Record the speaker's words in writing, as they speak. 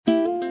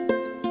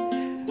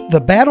The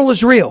battle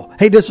is real.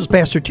 Hey, this is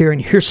Pastor Terry,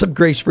 and here's some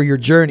grace for your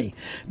journey.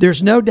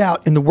 There's no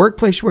doubt in the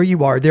workplace where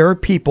you are, there are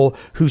people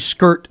who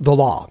skirt the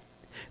law.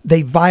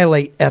 They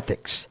violate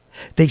ethics.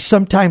 They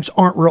sometimes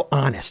aren't real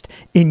honest.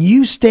 And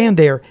you stand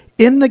there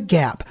in the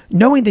gap,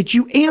 knowing that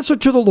you answer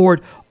to the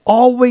Lord,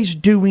 always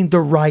doing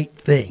the right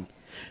thing.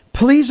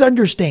 Please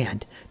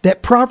understand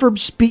that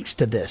Proverbs speaks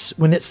to this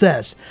when it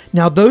says,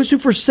 now those who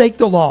forsake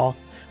the law,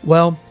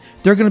 well,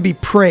 they're going to be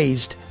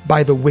praised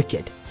by the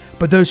wicked.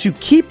 But those who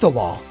keep the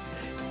law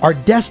are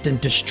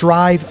destined to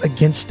strive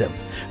against them.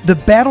 The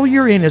battle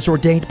you're in is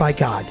ordained by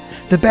God.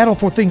 The battle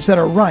for things that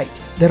are right,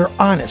 that are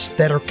honest,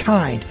 that are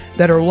kind,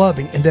 that are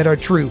loving, and that are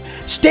true.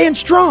 Stand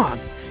strong,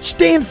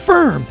 stand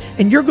firm,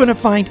 and you're going to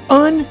find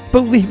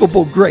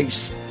unbelievable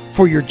grace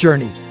for your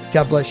journey.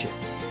 God bless you.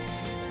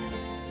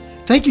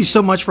 Thank you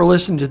so much for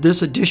listening to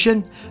this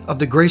edition of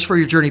the Grace for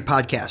Your Journey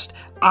podcast.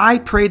 I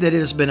pray that it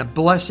has been a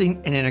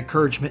blessing and an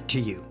encouragement to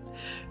you.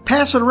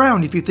 Pass it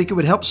around if you think it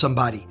would help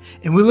somebody.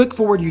 And we look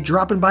forward to you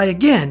dropping by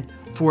again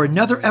for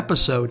another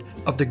episode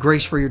of the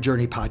Grace for Your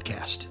Journey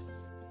podcast.